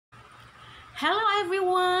Hello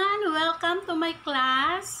everyone! Welcome to my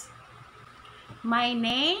class. My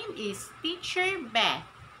name is Teacher Beth.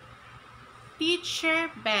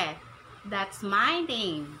 Teacher Beth. That's my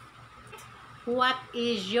name. What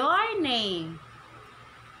is your name?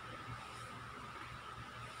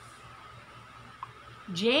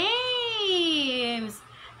 James.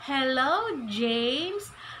 Hello,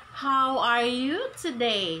 James. How are you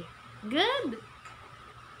today? Good.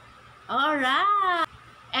 All right.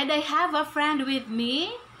 And I have a friend with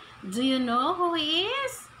me. Do you know who he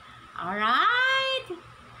is? All right.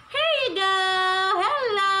 Here you go.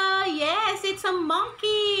 Hello. Yes, it's a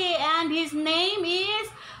monkey. And his name is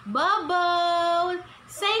Bobo.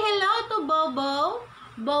 Say hello to Bobo.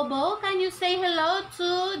 Bobo, can you say hello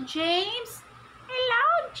to James?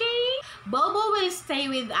 Hello, James. Bobo will stay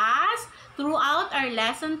with us throughout our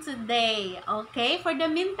lesson today. Okay, for the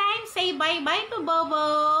meantime, say bye-bye to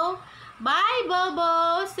Bobo. Bye,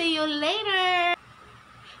 Bobo. See you later.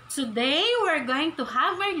 Today, we're going to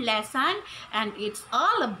have our lesson and it's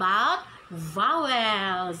all about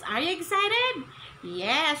vowels. Are you excited?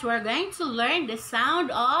 Yes, we're going to learn the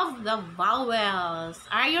sound of the vowels.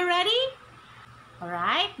 Are you ready?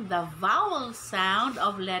 Alright, the vowel sound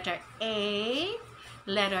of letter A,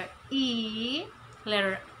 letter E,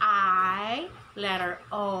 letter I, letter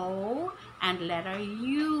O, and letter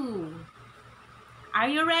U. Are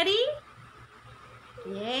you ready?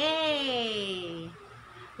 Yay!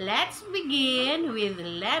 Let's begin with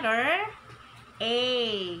letter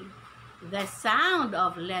A. The sound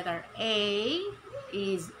of letter A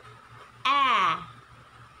is A.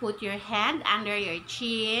 Put your hand under your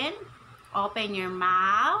chin, open your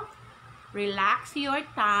mouth, relax your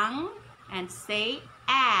tongue, and say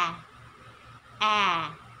A. A.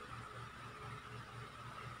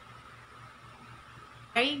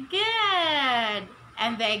 Very good.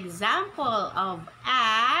 And the example of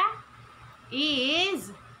A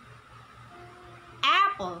is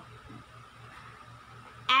apple.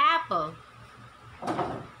 Apple.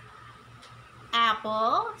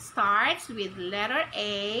 Apple starts with letter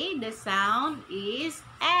A. The sound is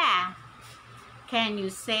A. Can you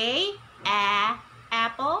say A,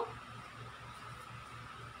 apple?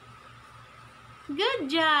 Good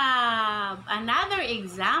job. Another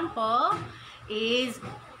example is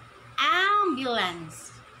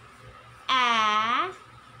ambulance. A,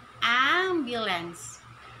 ambulance.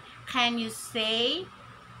 Can you say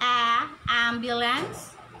A,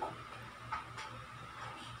 ambulance?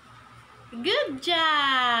 Good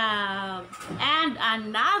job. And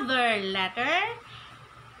another letter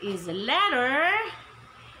is letter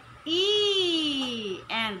E.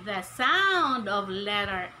 And the sound of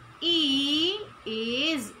letter E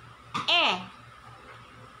is E.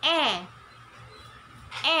 E.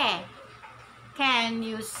 E. Can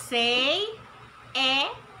you say E?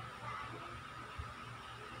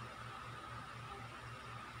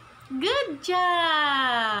 Good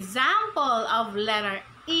job. Example of letter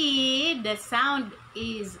E, the sound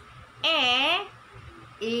is E,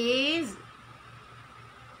 is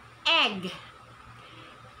egg.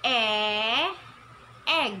 E,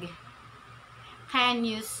 egg. Can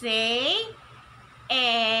you say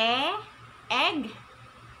E, egg?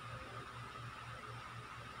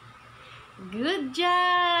 Good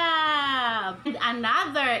job. And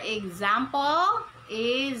another example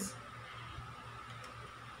is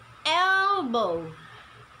elbow.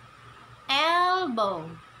 Elbow.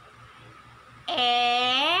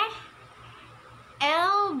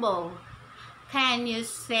 Elbow. Can you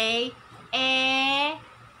say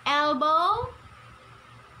elbow?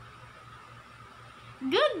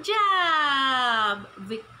 Good job.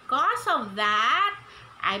 Because of that,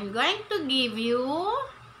 I'm going to give you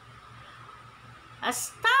a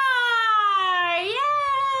star. Yay!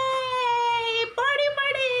 Party,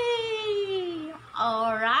 party!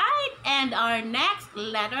 Alright, and our next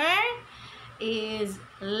letter is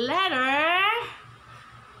letter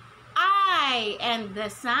I. And the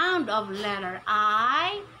sound of letter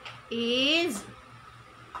I is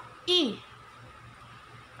E.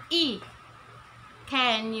 E.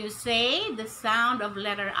 Can you say the sound of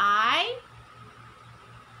letter I?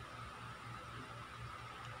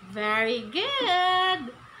 Very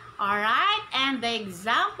good. Alright, and the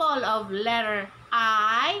example of letter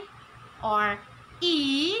I or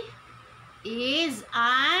E is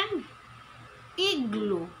an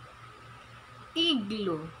igloo.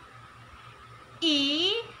 Igloo.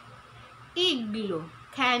 E, igloo.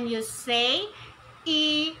 Can you say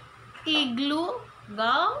E, igloo?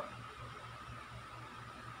 Go.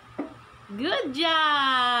 Good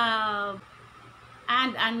job.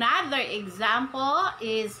 And another example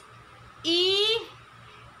is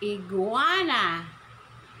iguana.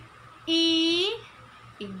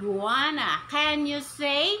 iguana. Can you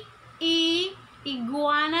say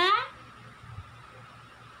iguana?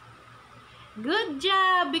 Good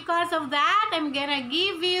job. Because of that, I'm gonna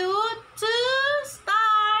give you 2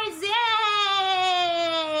 stars.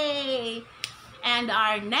 Yay! And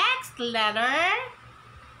our next letter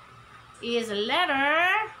is letter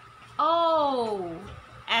O.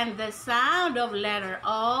 And the sound of letter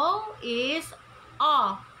O is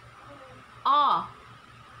O. O.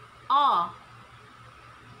 O.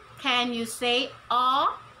 Can you say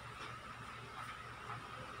O?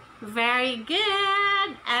 Very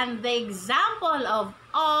good. And the example of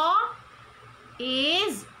O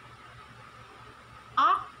is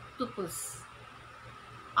octopus.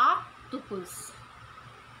 Octopus.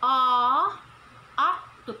 O.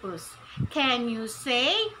 Octopus. Can you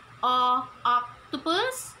say O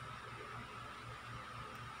octopus?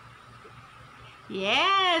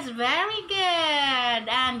 Yes, very good.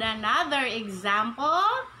 And another example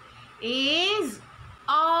is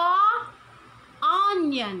O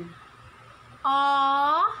onion.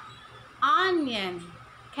 O onion.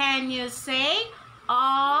 Can you say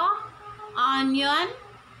O onion?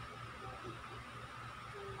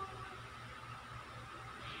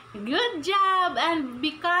 Good job. And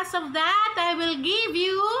because of that, I will give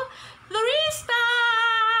you 3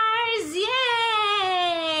 stars.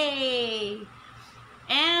 Yay!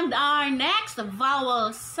 And our next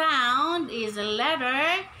vowel sound is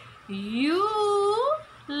letter U.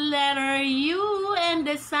 Letter U. And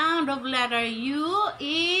the sound of letter U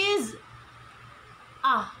is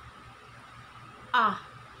ah. Ah.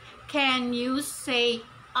 Can you say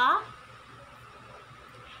ah?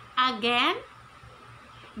 Again?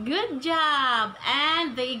 Good job.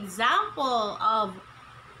 And the example of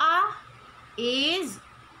ah is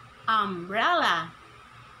umbrella.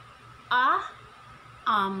 Ah,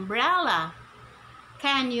 umbrella.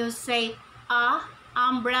 Can you say ah,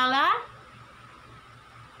 umbrella?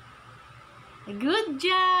 Good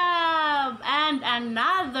job. And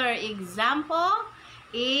another example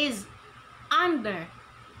is under.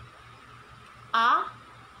 Ah,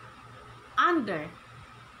 under.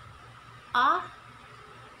 Ah,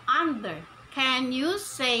 under. Can you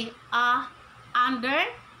say under?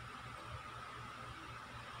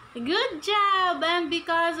 Good job. And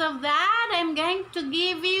because of that, I'm going to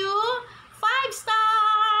give you 5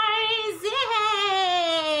 stars.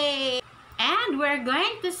 Yay! And we're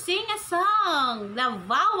going to sing a song, the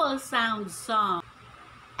vowel sound song.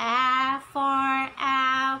 A for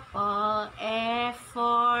apple, E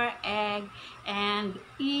for egg, and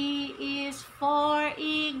E is for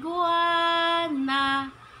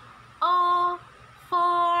iguana. O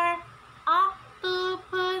for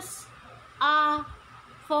octopus, A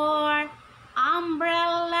for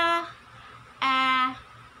umbrella, A,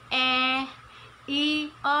 E, I,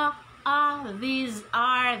 O, A. These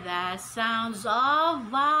are the sounds of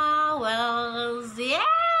vowels. Yay!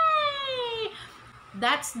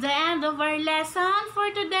 That's the end of our lesson for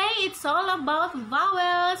today. It's all about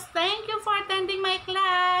vowels. Thank you for attending my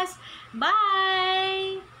class.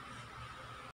 Bye!